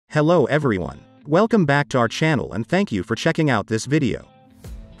Hello everyone. Welcome back to our channel and thank you for checking out this video.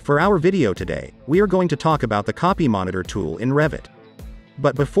 For our video today, we are going to talk about the CopyMonitor tool in Revit.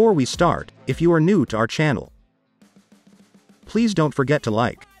 But before we start, if you are new to our channel, please don't forget to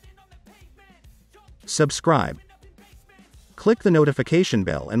like, subscribe, click the notification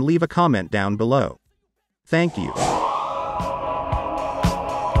bell and leave a comment down below. Thank you.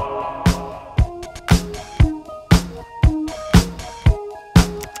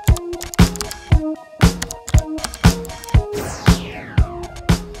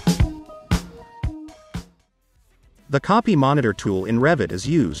 The CopyMonitor tool in Revit is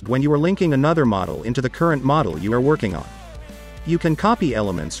used when you are linking another model into the current model you are working on. You can copy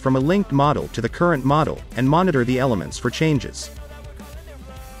elements from a linked model to the current model and monitor the elements for changes.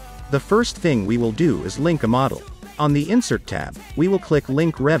 The first thing we will do is link a model. On the Insert tab, we will click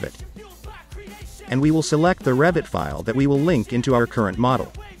Link Revit, and we will select the Revit file that we will link into our current model.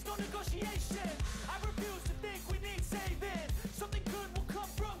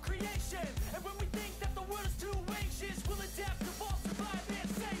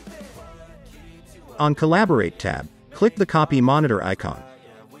 On Collaborate tab, click the CopyMonitor icon.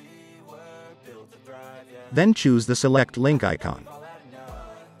 Then choose the Select Link icon.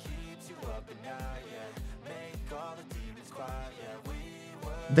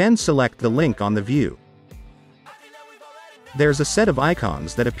 Then select the link on the view. There's a set of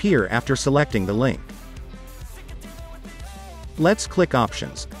icons that appear after selecting the link. Let's click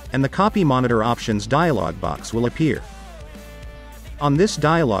Options, and the CopyMonitor Options dialog box will appear. On this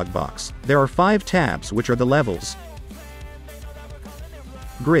dialog box, there are 5 tabs which are the levels,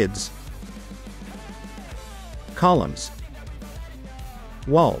 grids, columns,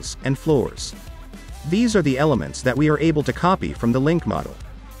 walls, and floors. These are the elements that we are able to copy from the link model.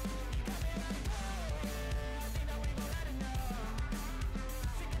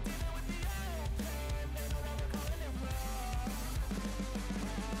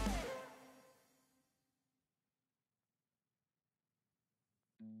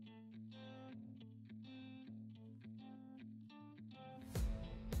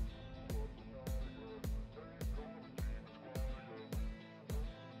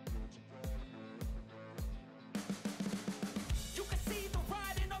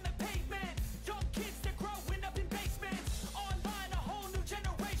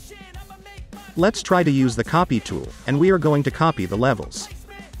 Let's try to use the Copy tool, and we are going to copy the levels.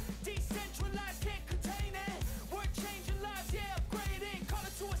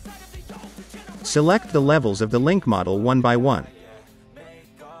 Select the levels of the link model one by one.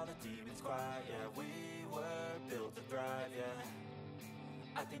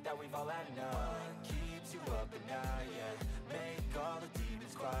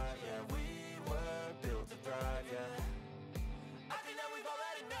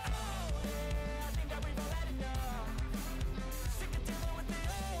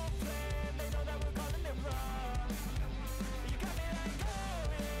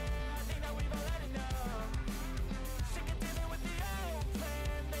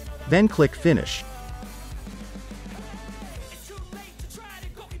 Then click Finish.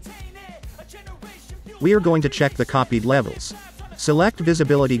 We are going to check the copied levels. Select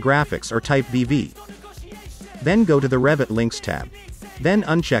Visibility Graphics or type VV. Then go to the Revit Links tab. Then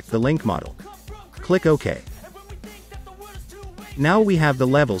uncheck the link model. Click OK. Now we have the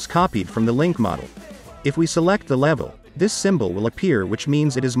levels copied from the link model. If we select the level, this symbol will appear, which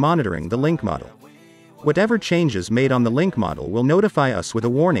means it is monitoring the link model. Whatever changes made on the link model will notify us with a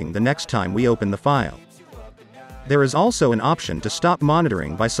warning the next time we open the file. There is also an option to stop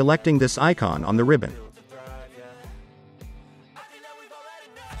monitoring by selecting this icon on the ribbon.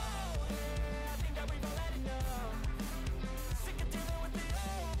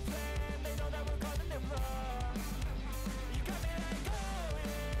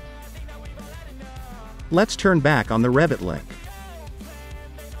 Let's turn back on the Revit link.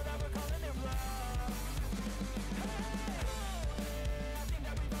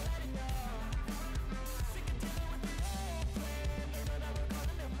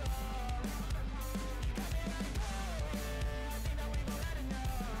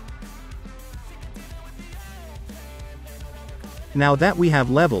 Now that we have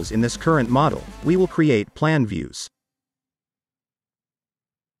levels in this current model, we will create plan views.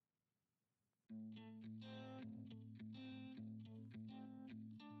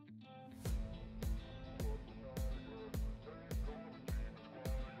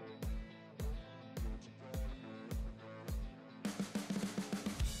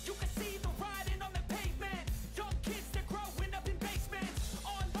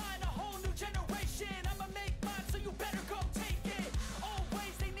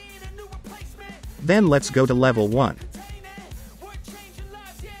 Then let's go to level 1.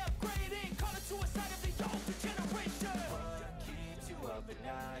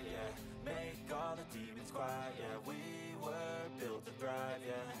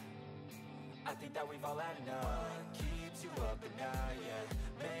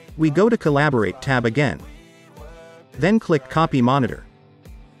 We go to Collaborate tab again. Then click CopyMonitor.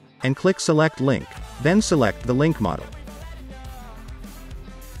 And click Select Link, then select the link model.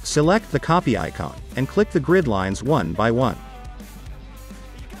 Select the copy icon, and click the grid lines one by one.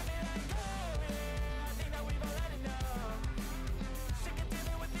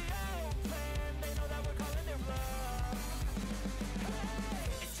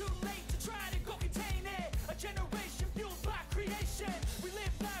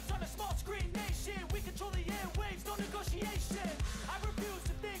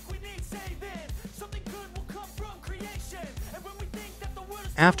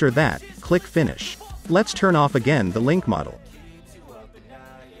 After that, click Finish. Let's turn off again the link model.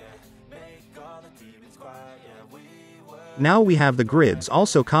 Now we have the grids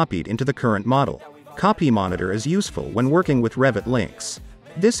also copied into the current model. CopyMonitor is useful when working with Revit links.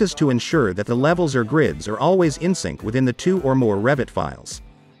 This is to ensure that the levels or grids are always in sync within the 2 or more Revit files.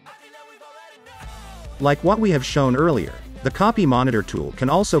 Like what we have shown earlier, the CopyMonitor tool can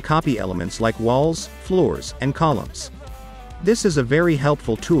also copy elements like walls, floors, and columns. This is a very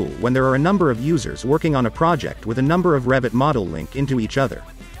helpful tool when there are a number of users working on a project with a number of Revit model link into each other.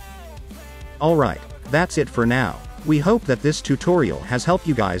 Alright, that's it for now. We hope that this tutorial has helped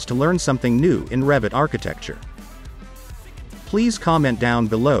you guys to learn something new in Revit architecture. Please comment down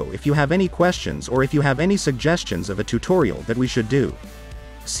below if you have any questions or if you have any suggestions of a tutorial that we should do.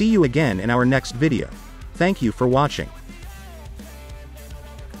 See you again in our next video. Thank you for watching.